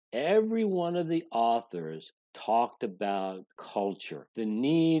every one of the authors talked about culture, the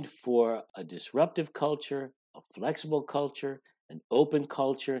need for a disruptive culture, a flexible culture, an open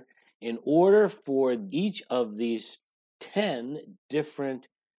culture, in order for each of these 10 different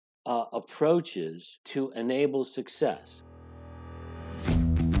approaches to enable success.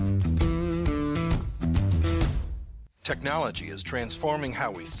 Technology is transforming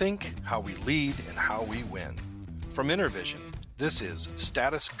how we think, how we lead, and how we win. From InterVision, this is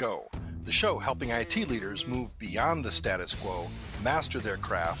Status Go, the show helping IT leaders move beyond the status quo, master their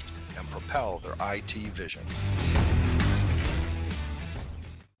craft, and propel their IT vision.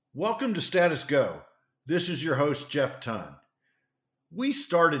 Welcome to Status Go. This is your host, Jeff Tunn. We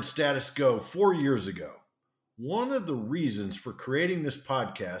started Status Go 4 years ago. One of the reasons for creating this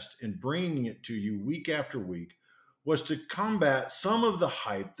podcast and bringing it to you week after week was to combat some of the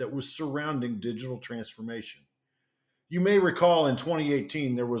hype that was surrounding digital transformation. You may recall in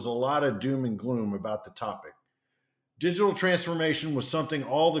 2018, there was a lot of doom and gloom about the topic. Digital transformation was something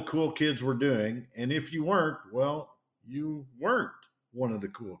all the cool kids were doing, and if you weren't, well, you weren't one of the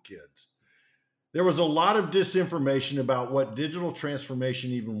cool kids. There was a lot of disinformation about what digital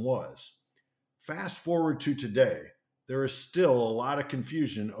transformation even was. Fast forward to today, there is still a lot of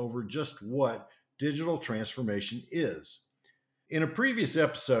confusion over just what digital transformation is. In a previous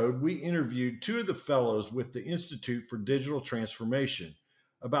episode, we interviewed two of the fellows with the Institute for Digital Transformation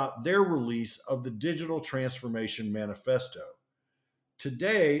about their release of the Digital Transformation Manifesto.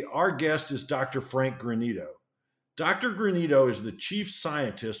 Today, our guest is Dr. Frank Granito. Dr. Granito is the chief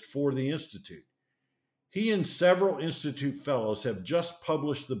scientist for the Institute. He and several Institute fellows have just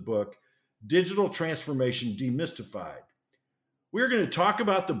published the book, Digital Transformation Demystified. We're going to talk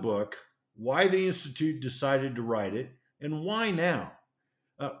about the book, why the Institute decided to write it, and why now.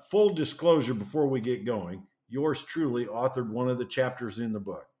 Full disclosure before we get going, yours truly authored one of the chapters in the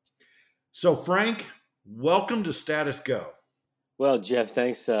book. So Frank, welcome to Status Go. Well, Jeff,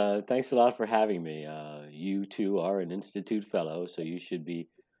 thanks a lot for having me. You too are an Institute fellow, so you should be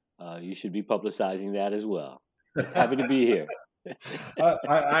publicizing that as well. Happy to be here.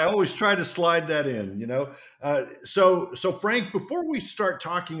 I always try to slide that in, you know. So Frank, before we start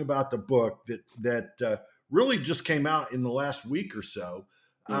talking about the book that really just came out in the last week or so,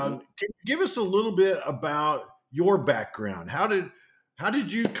 can you give us a little bit about your background? How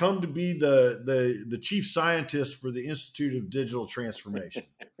did you come to be the chief scientist for the Institute of Digital Transformation?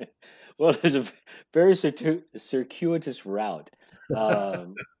 Well, there's a very circuitous route.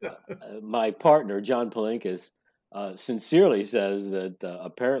 My partner, John Palinkas, sincerely says that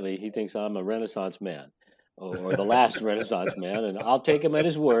apparently he thinks I'm a Renaissance man or the last Renaissance man, and I'll take him at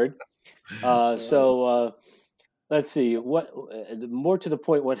his word. So let's see. What more to the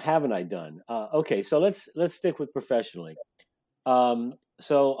point? What haven't I done? Okay, so let's stick with professionally. I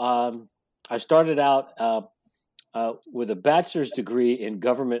started out with a bachelor's degree in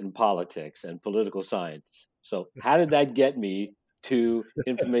government and politics and political science. So how did that get me to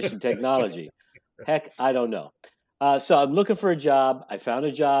information technology? Heck, I don't know. So I'm looking for a job. I found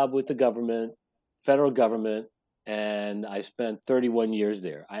a job with the government, federal government, and I spent 31 years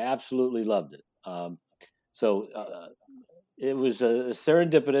there. I absolutely loved it. It was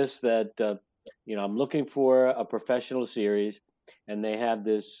serendipitous that, I'm looking for a professional series, and they have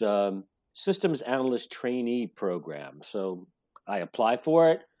this systems analyst trainee program. So I apply for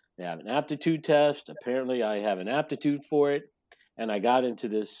it. They have an aptitude test. Apparently I have an aptitude for it. And I got into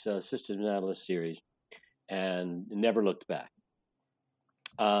this systems analyst series and never looked back.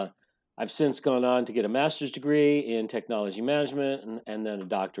 I've since gone on to get a master's degree in technology management and then a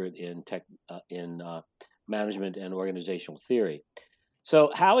doctorate in management and organizational theory.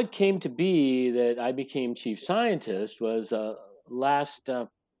 So how it came to be that I became chief scientist was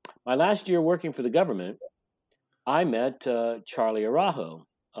my last year working for the government. I met Charlie Araujo,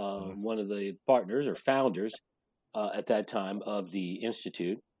 one of the partners or founders at that time of the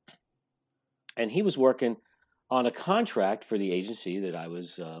Institute. And he was working on a contract for the agency that I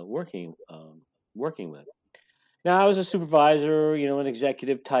was working with. Now, I was a supervisor, an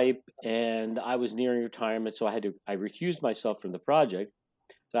executive type, and I was nearing retirement, so I recused myself from the project.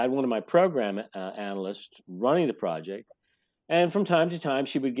 So I had one of my program analysts running the project, and from time to time,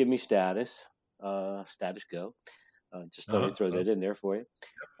 she would give me status go. Just thought I'd throw that in there for you.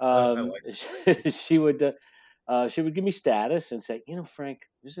 I like it. She would give me status and say, Frank,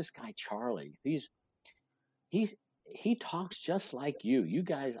 there's this guy Charlie. He talks just like you. You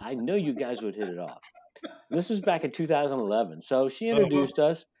guys, I know you guys would hit it off. This was back in 2011. So she introduced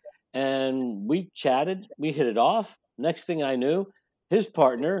us, and we chatted. We hit it off. Next thing I knew, his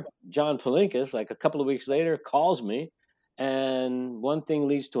partner, John Palinkas, like a couple of weeks later, calls me and one thing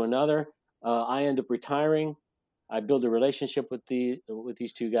leads to another. I end up retiring. I build a relationship with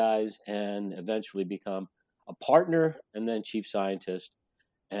these two guys, and eventually become a partner, and then chief scientist.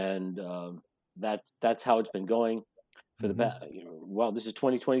 And that's how it's been going for the past. Well, this is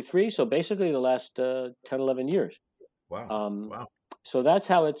 2023, so basically the last 10, 11 years. Wow. Wow. So that's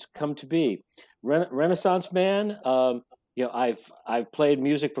how it's come to be. Renaissance man. I've played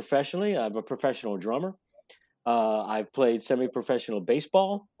music professionally. I'm a professional drummer. I've played semi-professional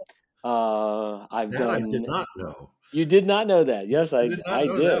baseball. I did not know. You did not know that? Yes, I did.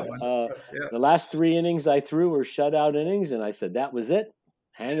 Yeah. The last 3 innings I threw were shutout innings, and I said that was it.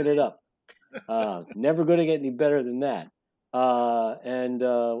 Hanging it up. Never going to get any better than that.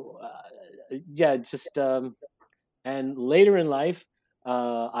 And later in life,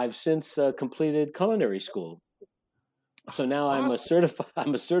 I've since completed culinary school. So now awesome.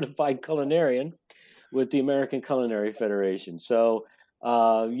 I'm a certified culinarian with the American Culinary Federation. So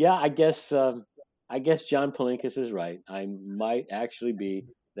I guess John Palinkas is right. I might actually be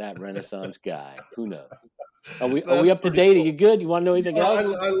that Renaissance guy. Who knows? Are we up to date? Cool. Are you good? You want to know anything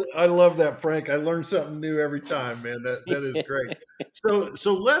else? I love that, Frank. I learn something new every time, man. That is great.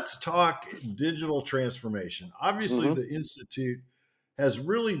 So let's talk digital transformation. Obviously, the Institute has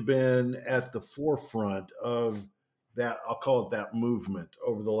really been at the forefront of that. I'll call it that movement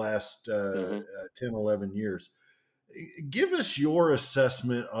over the last 10, 11 years. Give us your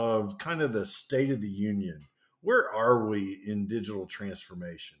assessment of kind of the state of the union. Where are we in digital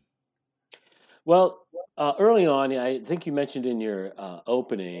transformation? Well, early on, I think you mentioned in your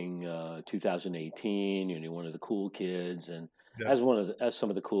opening, 2018. You're one of the cool kids, and as some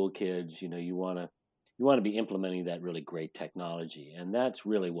of the cool kids, you want to be implementing that really great technology, and that's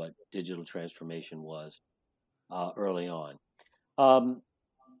really what digital transformation was early on.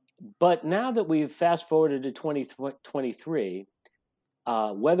 But now that we've fast forwarded to 2023,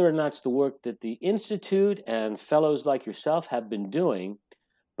 whether or not it's the work that the Institute and fellows like yourself have been doing,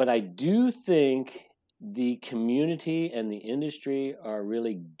 but I do think the community and the industry are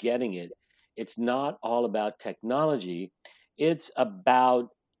really getting it. It's not all about technology. It's about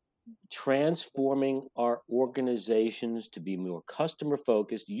transforming our organizations to be more customer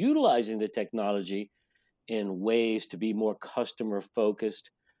focused, utilizing the technology in ways to be more customer focused,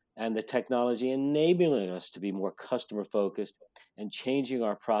 and the technology enabling us to be more customer focused and changing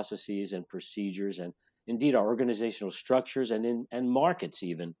our processes and procedures and indeed our organizational structures and markets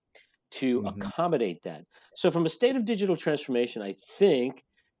even to accommodate that. So from a state of digital transformation, I think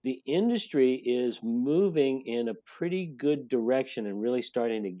the industry is moving in a pretty good direction and really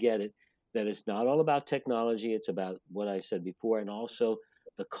starting to get it, that it's not all about technology. It's about what I said before, and also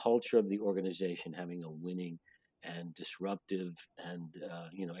the culture of the organization having a winning and disruptive and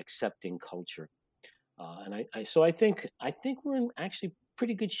accepting culture. So I think we're in actually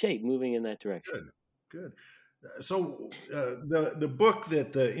pretty good shape moving in that direction. Good. So the book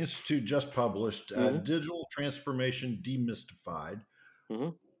that the Institute just published, Digital Transformation Demystified.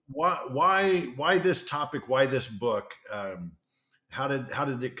 Why this topic? Why this book? How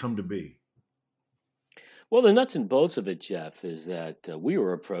did it come to be? Well, the nuts and bolts of it, Jeff, is that we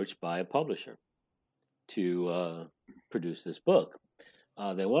were approached by a publisher to produce this book.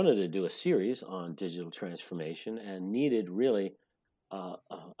 They wanted to do a series on digital transformation and needed really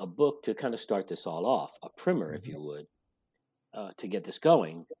a book to kind of start this all off, a primer, if you would, to get this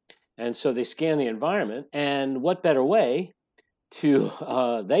going. And so they scanned the environment, and what better way to,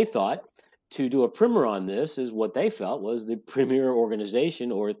 they thought, to do a primer on this is what they felt was the premier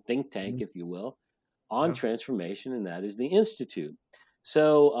organization or think tank, if you will, on transformation, and that is the Institute.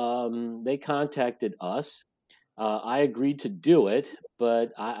 So they contacted us. I agreed to do it,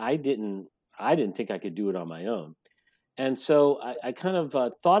 but I didn't think I could do it on my own. And so I kind of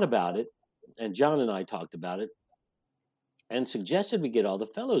thought about it, and John and I talked about it, and suggested we get all the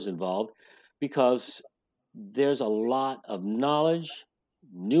fellows involved because there's a lot of knowledge,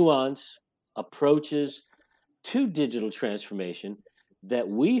 nuance, approaches to digital transformation that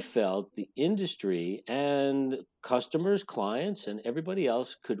we felt the industry and customers, clients, and everybody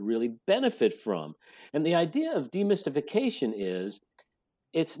else could really benefit from. And the idea of demystification is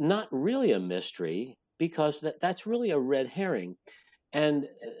it's not really a mystery, because that's really a red herring. And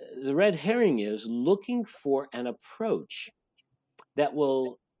the red herring is looking for an approach that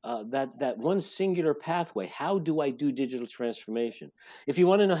will, that one singular pathway. How do I do digital transformation? If you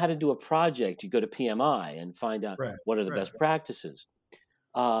want to know how to do a project, you go to PMI and find out what are the best practices.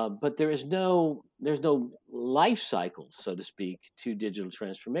 But there's no life cycle, so to speak, to digital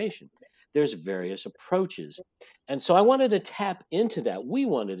transformation. There's various approaches. And so I wanted to tap into that. We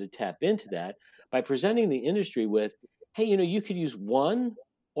wanted to tap into that by presenting the industry with, hey, you could use one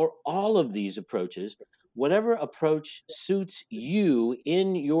or all of these approaches, whatever approach suits you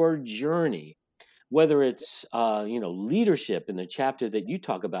in your journey, whether it's, leadership in the chapter that you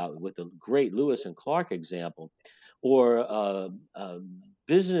talk about with the great Lewis and Clark example, or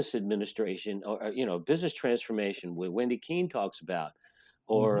business administration, or, business transformation, where Wendy Keene talks about,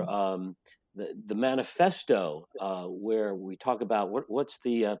 or the manifesto, where we talk about what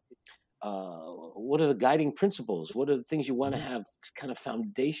are the guiding principles? What are the things you want to have kind of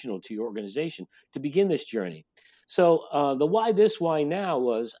foundational to your organization to begin this journey? So the why this, why now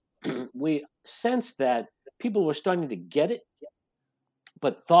was we sensed that people were starting to get it,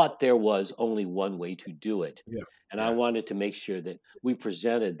 but thought there was only one way to do it. Yeah. And I wanted to make sure that we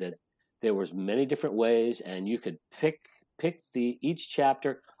presented that there was many different ways, and you could pick each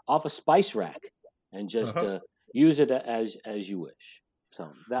chapter off a spice rack and just use it as you wish.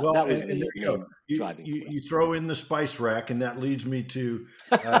 So that was the main driving point. You throw in the spice rack, and that leads me to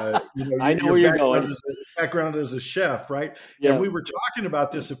I know where you're going. Background as a chef, right? Yeah. And we were talking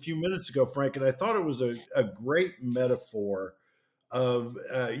about this a few minutes ago, Frank, and I thought it was a great metaphor of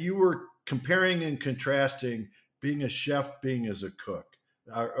you were comparing and contrasting being a chef, being as a cook,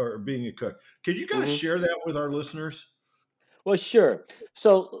 or being a cook. Could you kind of share that with our listeners? Well, sure.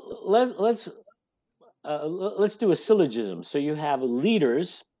 So let's do a syllogism. So you have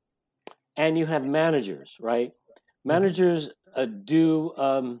leaders and you have managers, right? Managers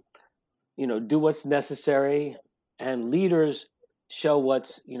do what's necessary, and leaders show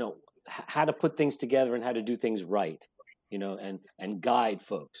what's, how to put things together and how to do things right, and guide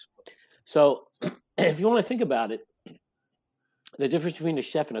folks. So if you want to think about it, the difference between a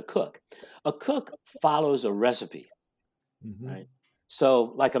chef and a cook follows a recipe, right?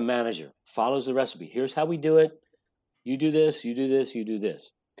 So like a manager follows the recipe. Here's how we do it. You do this, you do this, you do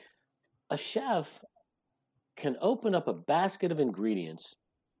this. A chef can open up a basket of ingredients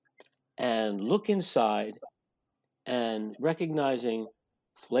and look inside, and recognizing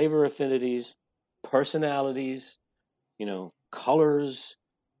flavor affinities, personalities, colors,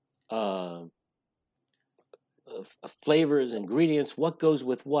 flavors, ingredients, what goes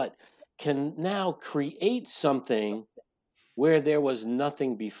with what, can now create something where there was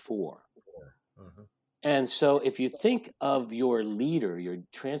nothing before. And so if you think of your leader, your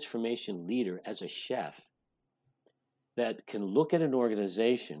transformation leader, as a chef that can look at an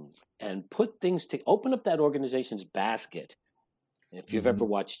organization and put things to open up that organization's basket. If you've ever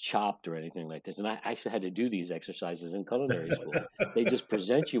watched Chopped or anything like this, and I actually had to do these exercises in culinary school, they just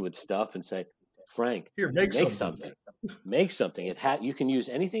present you with stuff and say, Frank, here, make something. Make something. You can use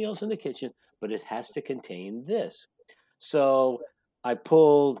anything else in the kitchen, but it has to contain this. So I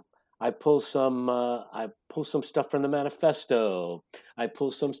pull some stuff from the manifesto. I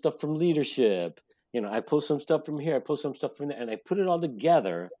pull some stuff from leadership. I pull some stuff from here. I pull some stuff from there, and I put it all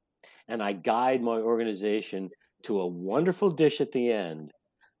together, and I guide my organization to a wonderful dish at the end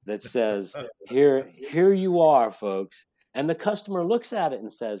that says, here you are, folks. And the customer looks at it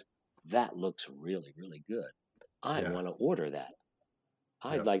and says, that looks really, really good. I want to order that.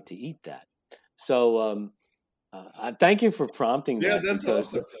 I'd like to eat that. So I thank you for prompting that. That's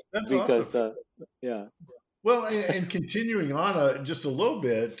awesome. Awesome. Well, and continuing on just a little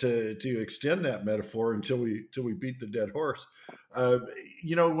bit to extend that metaphor until we beat the dead horse.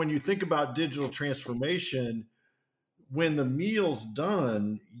 When you think about digital transformation, when the meal's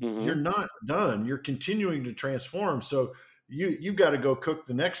done, you're not done. You're continuing to transform. So you got to go cook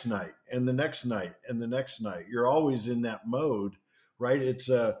the next night and the next night and the next night. You're always in that mode, right? It's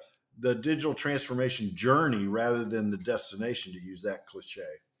the digital transformation journey rather than the destination, to use that cliche.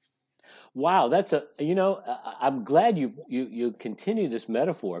 Wow, I'm glad you continue this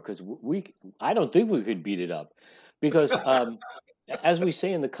metaphor, because I don't think we could beat it up, because as we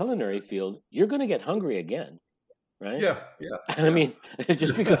say in the culinary field, you're going to get hungry again, right? Yeah. I mean,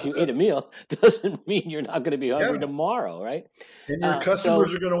 just because you ate a meal doesn't mean you're not going to be hungry tomorrow, right? And your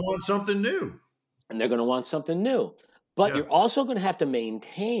customers are going to want something new. And they're going to want something new. But you're also going to have to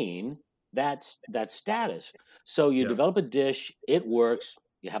maintain that status. So you develop a dish, it works.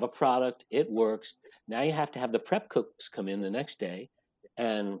 You have a product, it works. Now you have to have the prep cooks come in the next day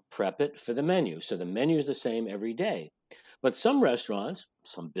and prep it for the menu. So the menu is the same every day. But some restaurants,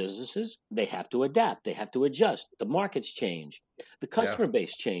 some businesses, they have to adapt. They have to adjust. The markets change. The customer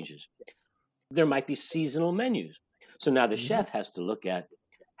base changes. There might be seasonal menus. So now the chef has to look at,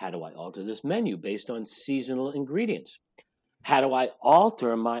 how do I alter this menu based on seasonal ingredients? How do I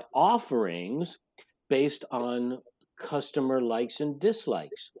alter my offerings based on customer likes and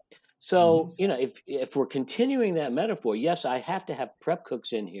dislikes? So, if we're continuing that metaphor, yes, I have to have prep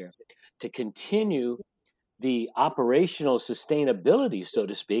cooks in here to continue the operational sustainability, so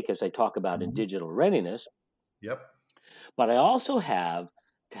to speak, as I talk about in digital readiness. Yep. But I also have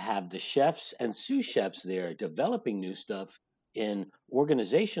to have the chefs and sous chefs there developing new stuff in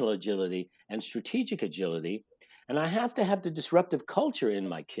organizational agility and strategic agility. And I have to have the disruptive culture in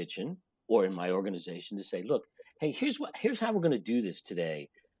my kitchen or in my organization to say, look, hey, here's how we're going to do this today.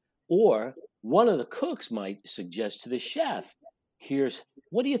 Or one of the cooks might suggest to the chef,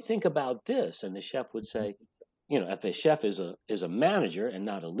 what do you think about this? And the chef would say, if a chef is a manager and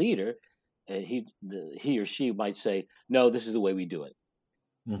not a leader, he or she might say, no, this is the way we do it.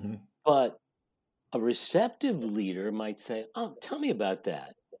 Mm-hmm. But a receptive leader might say, oh, tell me about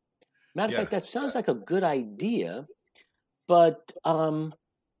that. Matter of fact, that sounds like a good idea, but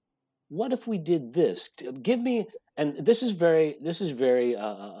what if we did this? Give me, and this is very,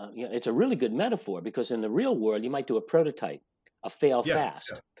 it's a really good metaphor, because in the real world, you might do a prototype, a fail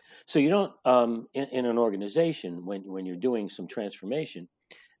fast. Yeah. So you don't, in an organization, when you're doing some transformation,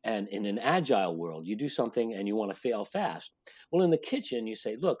 and in an agile world, you do something and you want to fail fast. Well, in the kitchen, you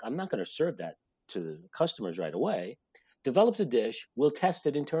say, look, I'm not going to serve that to the customers right away. Develop the dish. We'll test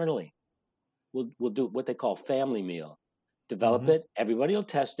it internally. We'll do what they call family meal. Develop it. Everybody will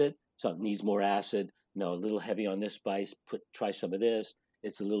test it. Something needs more acid. No, a little heavy on this spice. Try some of this.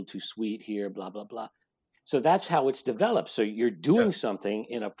 It's a little too sweet here, blah, blah, blah. So that's how it's developed. So you're doing something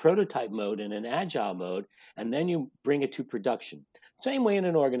in a prototype mode, in an agile mode, and then you bring it to production. Same way in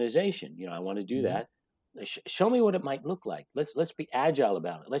an organization. I want to do that. Show me what it might look like. Let's be agile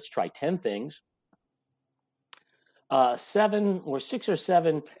about it. Let's try 10 things. 6 or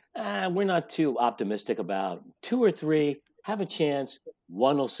 7, we're not too optimistic about. 2 or 3, have a chance.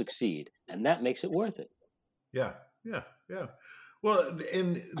 1 will succeed, and that makes it worth it. Yeah. Well,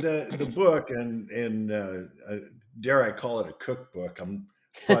 in the book, and dare I call it a cookbook? I'm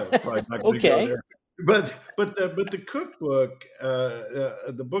probably not going to go there. But the cookbook,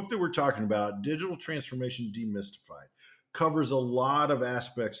 the book that we're talking about, Digital Transformation Demystified, covers a lot of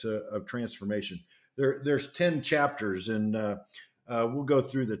aspects of transformation. There's 10 chapters, and we'll go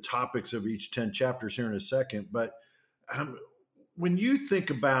through the topics of each 10 chapters here in a second. But when you think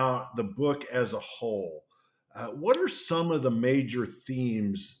about the book as a whole, what are some of the major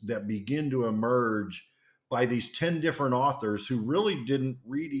themes that begin to emerge by these 10 different authors who really didn't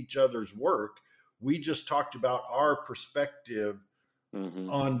read each other's work? We just talked about our perspective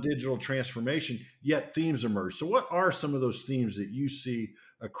on digital transformation, yet themes emerge. So what are some of those themes that you see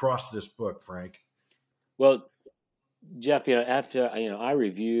across this book, Frank? Well, Jeff, after I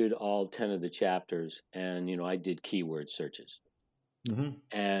reviewed all 10 of the chapters, and I did keyword searches.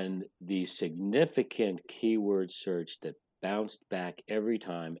 And the significant keyword search that bounced back every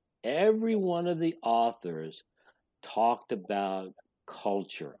time, every one of the authors talked about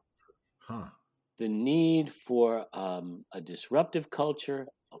culture. The need for a disruptive culture,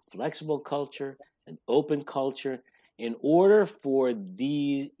 a flexible culture, an open culture, in order for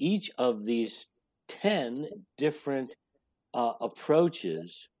each of these 10 different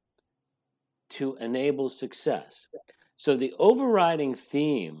approaches to enable success. So the overriding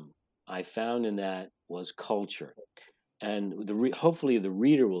theme I found in that was culture. And hopefully the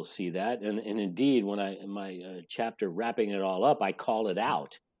reader will see that. And indeed, when in my chapter wrapping it all up, I call it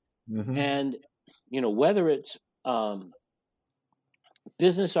out. And, whether it's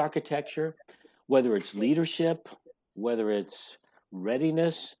business architecture, whether it's leadership, whether it's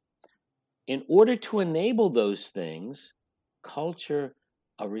readiness, in order to enable those things, culture,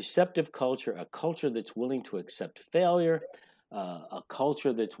 a receptive culture, a culture that's willing to accept failure, a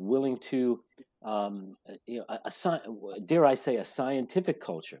culture that's willing to, dare I say, a scientific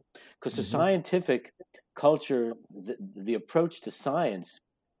culture. Because the scientific culture, the approach to science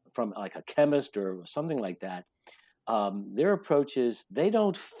from like a chemist or something like that, their approach is they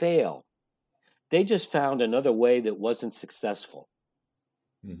don't fail. They just found another way that wasn't successful,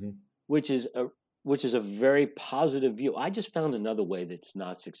 which is a very positive view. I just found another way that's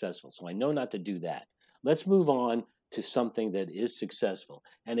not successful, so I know not to do that. Let's move on to something that is successful.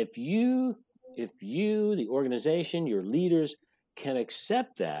 And if you, the organization, your leaders can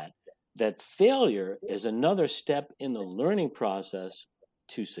accept that failure is another step in the learning process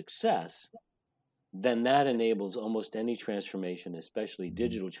to success, then that enables almost any transformation, especially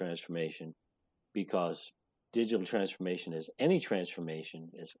digital transformation, because digital transformation is any transformation,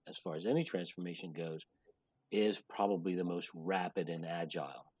 as far as any transformation goes, is probably the most rapid and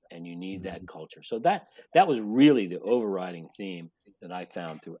agile, and you need that culture. So that was really the overriding theme that I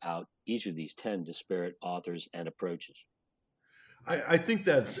found throughout each of these 10 disparate authors and approaches. I think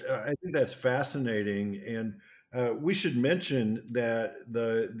that's fascinating, and we should mention that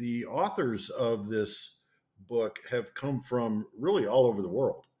the authors of this book have come from really all over the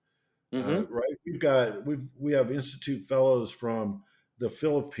world. Mm-hmm. Right? We have institute fellows from the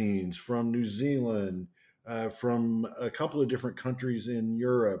Philippines, from New Zealand, from a couple of different countries in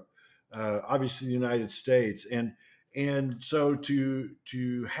Europe, obviously the United States, and so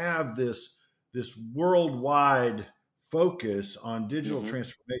to have this worldwide focus on digital Mm-hmm.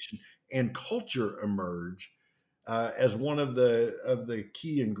 transformation and culture emerge as one of the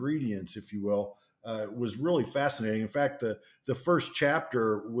key ingredients, if you will, was really fascinating. In fact, the first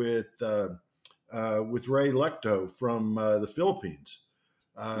chapter with Ray Lecto from the Philippines,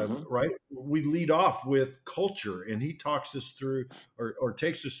 Mm-hmm. right? We lead off with culture, and he talks us through or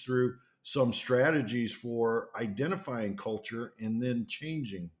takes us through some strategies for identifying culture and then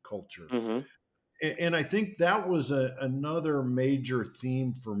changing culture. Mm-hmm. And I think that was another major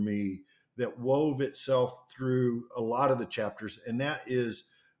theme for me that wove itself through a lot of the chapters, and that is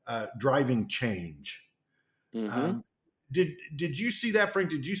driving change. Mm-hmm. Um, did you see that, Frank?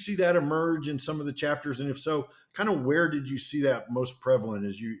 Did you see that emerge in some of the chapters? And if so, kind of where did you see that most prevalent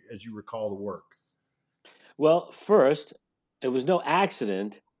as you recall the work? Well, first, it was no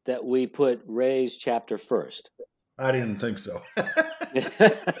accident that we put Ray's chapter first. I didn't think so.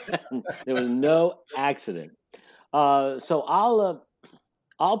 There was no accident. So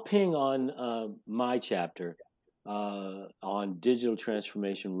I'll ping on my chapter on digital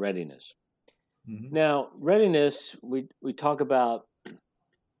transformation readiness. Mhm. Now, readiness, we talk about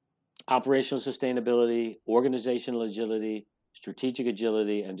operational sustainability, organizational agility, strategic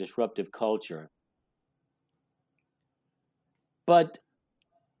agility, and disruptive culture. But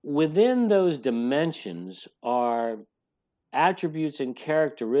within those dimensions are attributes and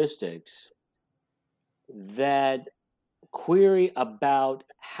characteristics that query about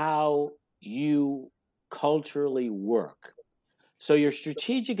how you culturally work. So your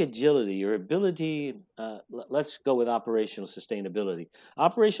strategic agility, your ability, let's go with operational sustainability.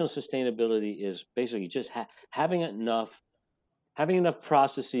 Operational sustainability is basically just having enough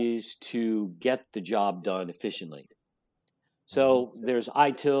processes to get the job done efficiently. So there's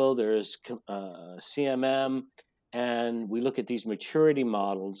ITIL, there's CMM, and we look at these maturity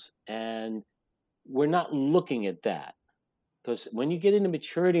models, and we're not looking at that. Because when you get into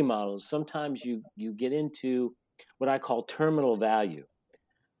maturity models, sometimes you get into what I call terminal value.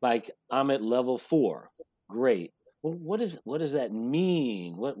 Like I'm at level 4, great. Well, what does that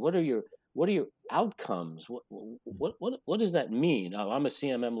mean? What are your outcomes? What does that mean? Oh, I'm a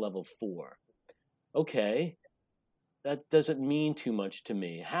CMM level 4. Okay, that doesn't mean too much to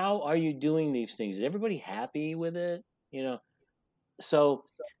me. How are you doing these things? Is everybody happy with it? You know, so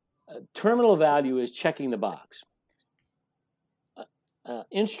terminal value is checking the box.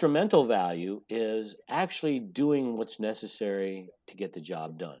 Instrumental value is actually doing what's necessary to get the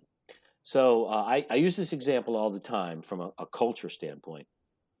job done. So I use this example all the time from a culture standpoint.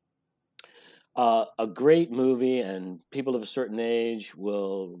 A great movie, and people of a certain age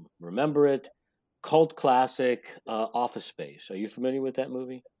will remember it. Cult classic, Office Space. Are you familiar with that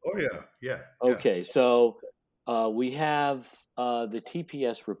movie? Oh yeah, yeah, yeah. Okay, so we have the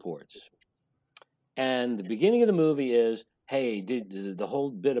TPS reports, and the beginning of the movie is, hey, the whole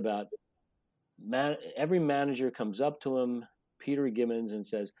bit about every manager comes up to him, Peter Gibbons, and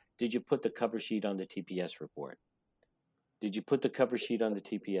says, "Did you put the cover sheet on the TPS report? Did you put the cover sheet on the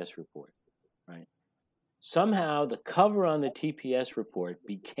TPS report?" Right? Somehow, the cover on the TPS report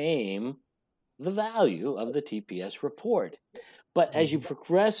became the value of the TPS report. But as you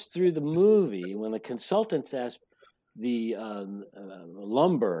progress through the movie, when the consultants ask the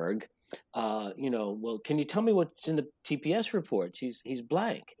Lumberg, well, can you tell me what's in the TPS reports? He's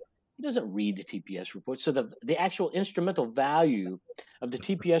blank. He doesn't read the TPS report. So the actual instrumental value of the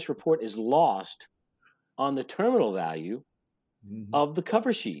TPS report is lost on the terminal value of the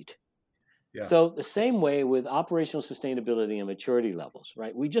cover sheet. Yeah. So the same way with operational sustainability and maturity levels,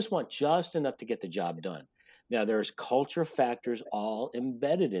 right? We just want just enough to get the job done. Now there's culture factors all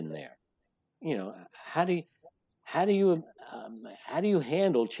embedded in there. You know, how do you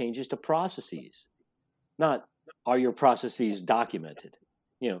handle changes to processes? Not are your processes documented,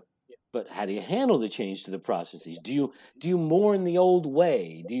 but how do you handle the change to the processes? Do you mourn the old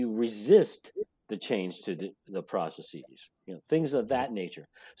way? Do you resist the change to the processes? Things of that nature.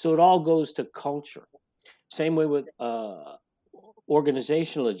 So it all goes to culture. Same way with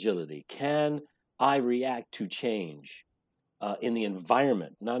organizational agility. Can I react to change in the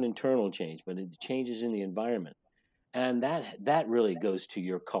environment, not internal change, but it changes in the environment? And that really goes to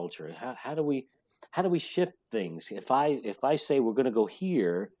your culture. How do we shift things? If I say we're going to go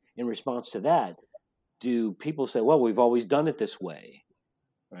here in response to that, do people say, well, we've always done it this way,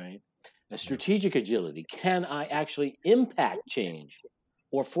 right? A strategic agility. Can I actually impact change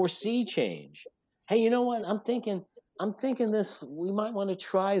or foresee change? Hey, you know what? I'm thinking this, we might want to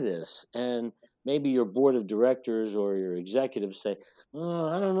try this. And maybe your board of directors or your executives say, oh,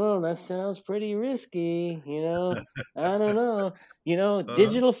 I don't know, that sounds pretty risky, I don't know.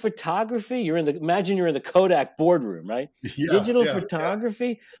 Digital photography, imagine you're in the Kodak boardroom, right? Digital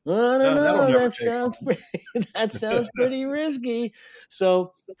photography, I don't know, that sounds pretty risky.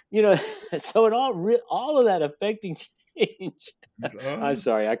 So, so all of that affecting change. I'm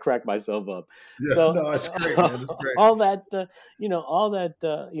sorry, I cracked myself up. Yeah, so no, it's great, man. It's great. all that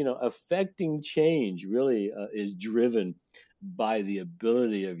affecting change really is driven by the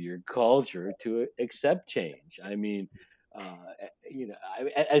ability of your culture to accept change. I mean,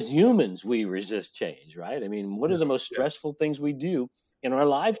 as humans, we resist change, right? I mean, one of the most stressful things we do in our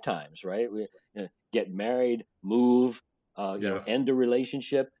lifetimes, right? We get married, move, end a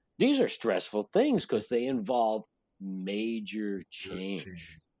relationship. These are stressful things because they involve major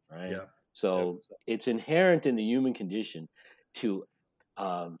change, right? So it's inherent in the human condition to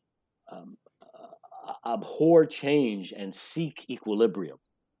abhor change and seek equilibrium.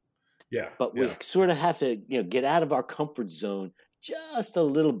 But we sort of have to, get out of our comfort zone just a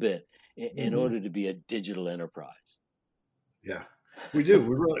little bit in order to be a digital enterprise. Yeah, we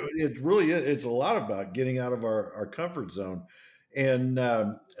do. It's a lot about getting out of our comfort zone. And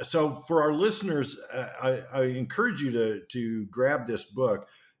so for our listeners, I encourage you to grab this book.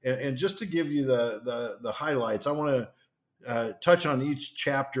 And just to give you the highlights, I want to touch on each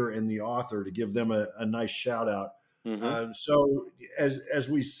chapter and the author to give them a nice shout out. Mm-hmm. So as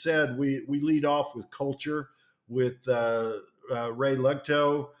we said, we lead off with culture with Ray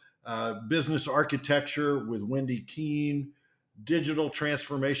Lugto, business architecture with Wendy Keene, digital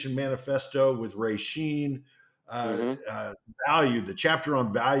transformation manifesto with Ray Sheen, value, the chapter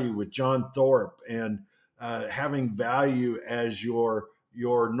on value with John Thorpe, and having value as your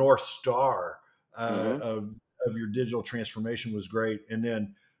North Star of your digital transformation was great. And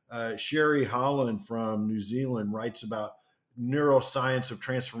then Sherry Holland from New Zealand writes about neuroscience of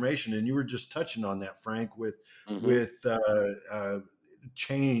transformation. And you were just touching on that, Frank, with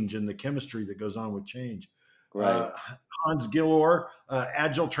change and the chemistry that goes on with change. Right. Hans Gillor,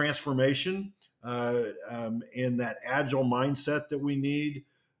 agile transformation, and that agile mindset that we need.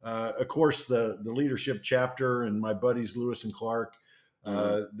 Of course, the leadership chapter and my buddies Lewis and Clark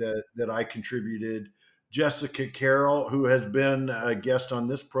that I contributed. Jessica Carroll, who has been a guest on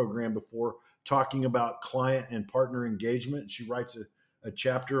this program before, talking about client and partner engagement. She writes a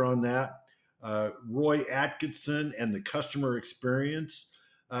chapter on that. Roy Atkinson and the customer experience.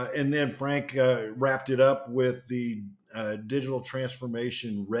 And then Frank wrapped it up with the digital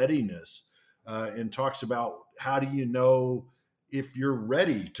transformation readiness and talks about how do you know if you're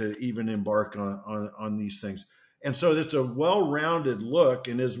ready to even embark on these things. And so it's a well-rounded look.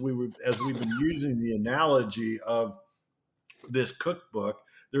 And as we've been using the analogy of this cookbook,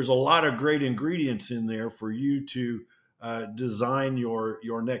 there's a lot of great ingredients in there for you to design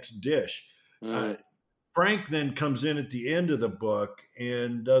your next dish. Frank then comes in at the end of the book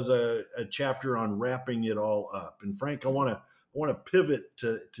and does a chapter on wrapping it all up. And Frank, I want to pivot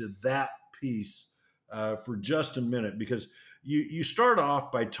to that piece for just a minute, because you start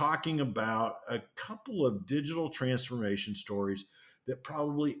off by talking about a couple of digital transformation stories that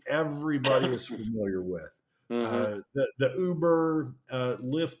probably everybody is familiar with. The Uber,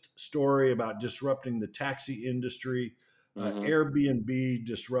 Lyft story about disrupting the taxi industry, Airbnb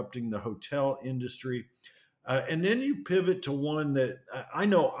disrupting the hotel industry. And then you pivot to one that I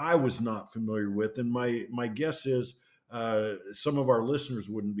know I was not familiar with, and my guess is some of our listeners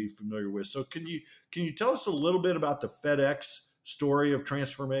wouldn't be familiar with. So can you tell us a little bit about the FedEx story of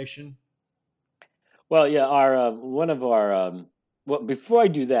transformation? Well, yeah, well, before I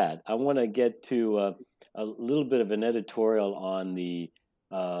do that, I want to get to a little bit of an editorial on the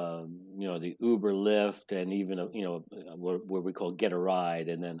the Uber, Lyft, and even what we call Get a Ride,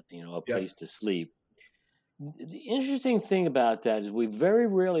 and then a place to sleep. The interesting thing about that is we very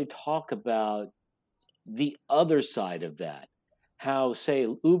rarely talk about the other side of that. How, say,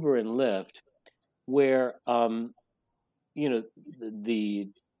 Uber and Lyft, where the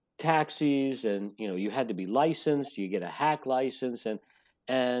taxis and you had to be licensed, you get a hack license,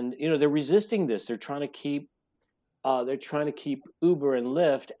 and they're resisting this. They're trying to keep Uber and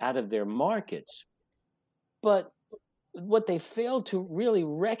Lyft out of their markets. But what they failed to really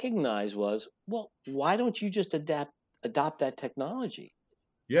recognize was, well, why don't you just adopt that technology?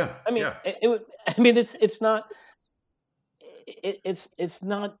 Yeah. I mean, it's not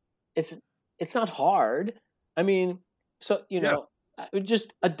hard. I mean, so,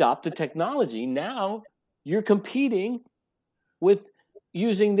 Just adopt the technology. Now you're competing with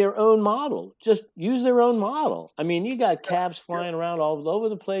using their own model. Just use their own model. I mean, you got cabs flying around all over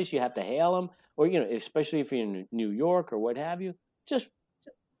the place. You have to hail them, or especially if you're in New York or what have you. Just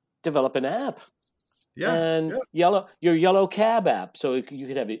develop an app. Yeah. And your yellow cab app. So you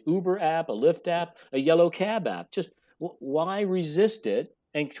could have an Uber app, a Lyft app, a yellow cab app. Just why resist it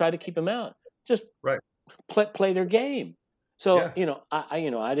and try to keep them out? Just play their game. So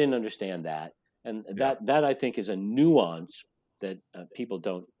I didn't understand that, and that I think is a nuance that people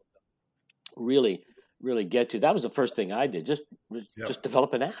don't really get to. That was the first thing I did. Just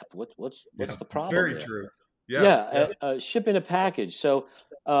develop an app. What's the problem? Very there? true. Shipping a package. So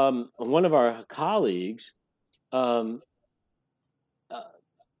one of our colleagues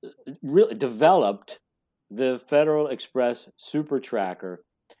really developed the Federal Express Super Tracker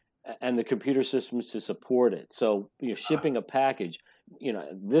and the computer systems to support it. So shipping a package,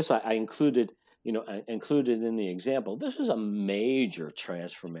 this I included in the example. This is a major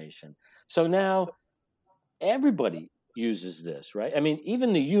transformation. So now everybody uses this, right? I mean,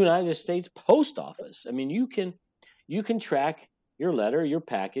 even the United States Post Office. I mean, you can track your letter, your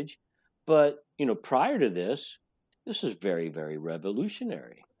package, but prior to this is very, very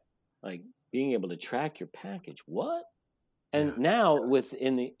revolutionary. Like being able to track your package. What? And now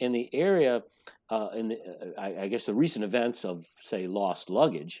in the area, I guess the recent events of say lost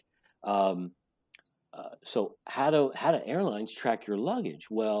luggage. So how do airlines track your luggage?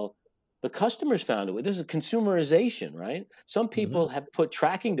 Well, the customers found a way. This is consumerization, right? Some people have put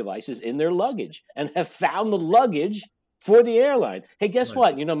tracking devices in their luggage and have found the luggage for the airline. Hey, guess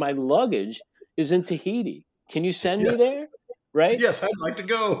what? My luggage is in Tahiti. Can you send me there? Right? Yes, I'd like to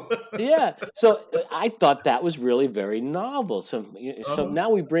go. Yeah. So I thought that was really very novel. So now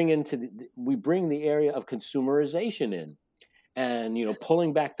we bring the area of consumerization in, and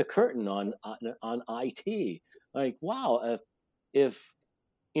pulling back the curtain on IT. Like, wow, if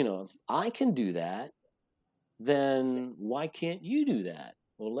I can do that, then why can't you do that?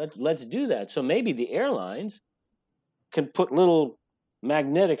 Well, let's do that. So maybe the airlines can put little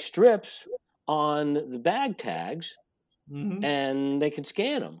magnetic strips on the bag tags, and they can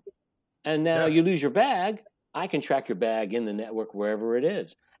scan them. And now you lose your bag, I can track your bag in the network wherever it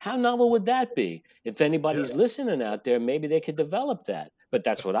is. How novel would that be? If anybody's listening out there, maybe they could develop that. But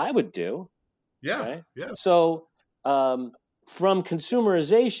that's what I would do. Yeah. Right? Yeah. So from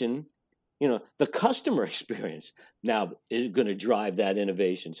consumerization, the customer experience now is going to drive that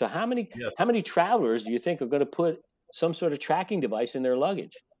innovation. So how many travelers do you think are going to put some sort of tracking device in their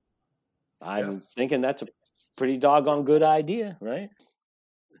luggage? I'm thinking that's a pretty doggone good idea, right?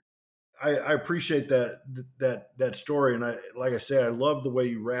 I appreciate that story, and like I say, I love the way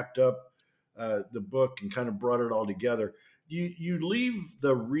you wrapped up the book and kind of brought it all together. You leave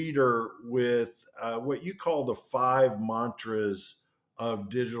the reader with what you call the 5 mantras of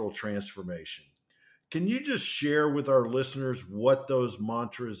digital transformation. Can you just share with our listeners what those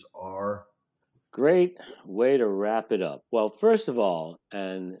mantras are? Great way to wrap it up. Well, first of all,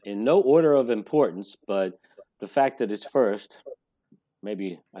 and in no order of importance, but the fact that it's first,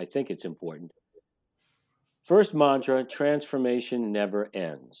 maybe I think it's important. First mantra, transformation never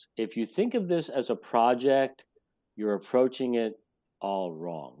ends. If you think of this as a project, you're approaching it all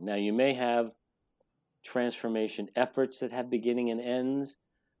wrong. Now, you may have transformation efforts that have beginning and ends,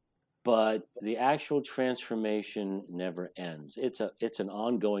 but the actual transformation never ends. It's an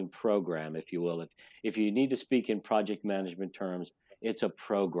ongoing program, if you will. If you need to speak in project management terms, it's a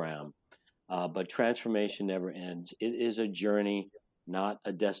program. But transformation never ends. It is a journey, not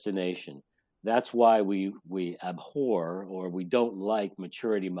a destination. That's why we abhor or we don't like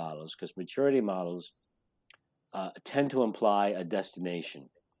maturity models, because maturity models tend to imply a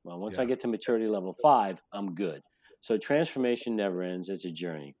destination. Well, once I get to maturity level 5, I'm good. So transformation never ends. It's a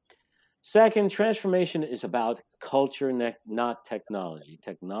journey. Second, transformation is about culture, not technology.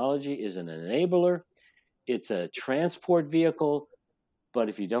 Technology is an enabler. It's a transport vehicle. But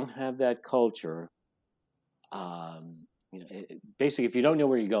if you don't have that culture, basically, if you don't know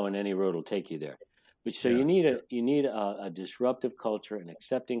where you're going, any road will take you there. So you need a disruptive culture, an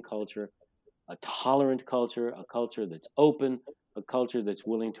accepting culture, a tolerant culture, a culture that's open, a culture that's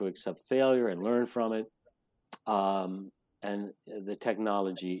willing to accept failure and learn from it. And the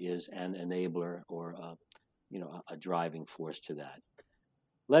technology is an enabler or a driving force to that.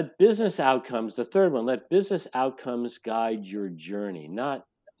 Let business outcomes, the third one, let business outcomes guide your journey, not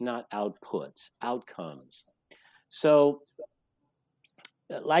outputs, outcomes. So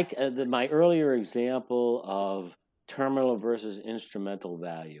like my earlier example of terminal versus instrumental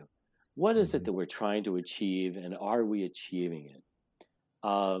value, what is it that we're trying to achieve, and are we achieving it?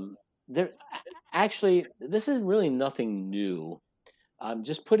 There, actually, this is really nothing new. I'm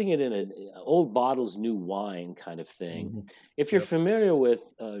just putting it in an old bottles, new wine kind of thing. Mm-hmm. If you're familiar with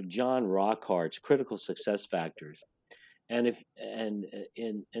John Rockhart's Critical Success Factors, and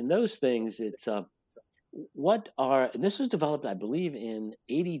in those things, it's and this was developed, I believe, in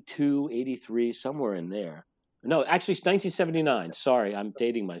 82, 83, somewhere in there. No, actually, it's 1979. Sorry, I'm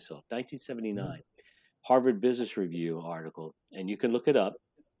dating myself. 1979, mm-hmm. Harvard Business Review article, and you can look it up.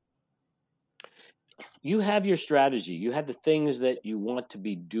 You have your strategy. You have the things that you want to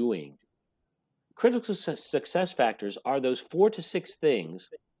be doing. Critical success factors are those 4 to 6 things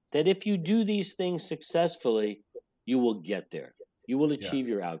that if you do these things successfully, you will get there. You will achieve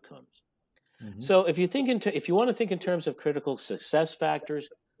your outcomes. Mm-hmm. So if you want to think in terms of critical success factors,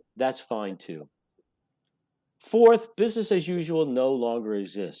 that's fine too. Fourth, business as usual no longer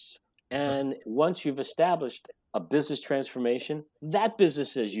exists. And once you've established a business transformation, that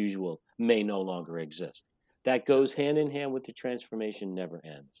business as usual may no longer exist. That goes hand in hand with the transformation never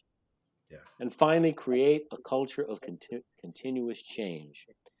ends. Yeah. And finally, create a culture of continuous change,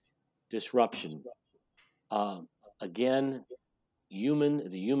 disruption. Again, the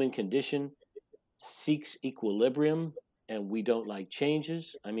human condition seeks equilibrium, and we don't like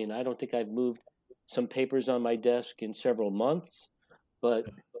changes. I mean, I don't think I've moved some papers on my desk in several months, but,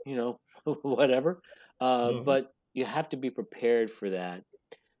 whatever. But you have to be prepared for that.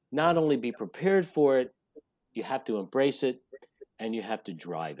 Not only be prepared for it, you have to embrace it, and you have to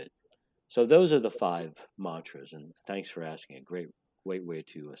drive it. So those are the 5 mantras, and thanks for asking. A great way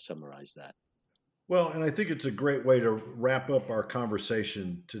to summarize that. Well, and I think it's a great way to wrap up our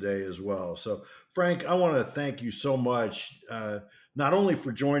conversation today as well. So, Frank, I want to thank you so much, not only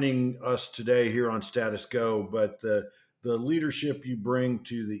for joining us today here on Status Go, but the leadership you bring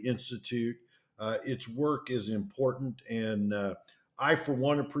to the Institute. Its work is important, and I, for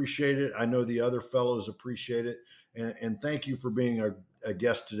one, appreciate it. I know the other fellows appreciate it. And thank you for being a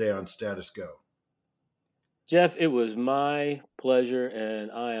guest today on Status Go. Jeff, it was my pleasure,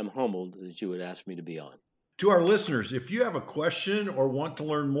 and I am humbled that you would ask me to be on. To our listeners, if you have a question or want to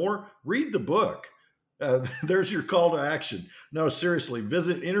learn more, read the book. There's your call to action. No, seriously,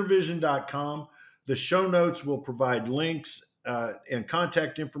 visit intervision.com. The show notes will provide links and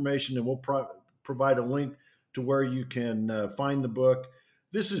contact information, and we'll provide a link to where you can find the book.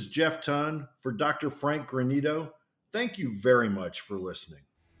 This is Jeff Tunn for Dr. Frank Granito. Thank you very much for listening.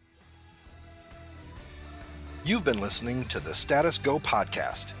 You've been listening to the Status Go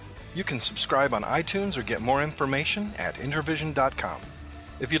podcast. You can subscribe on iTunes or get more information at intervision.com.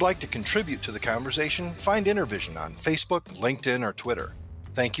 If you'd like to contribute to the conversation, find Intervision on Facebook, LinkedIn, or Twitter.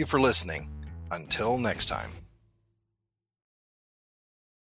 Thank you for listening. Until next time.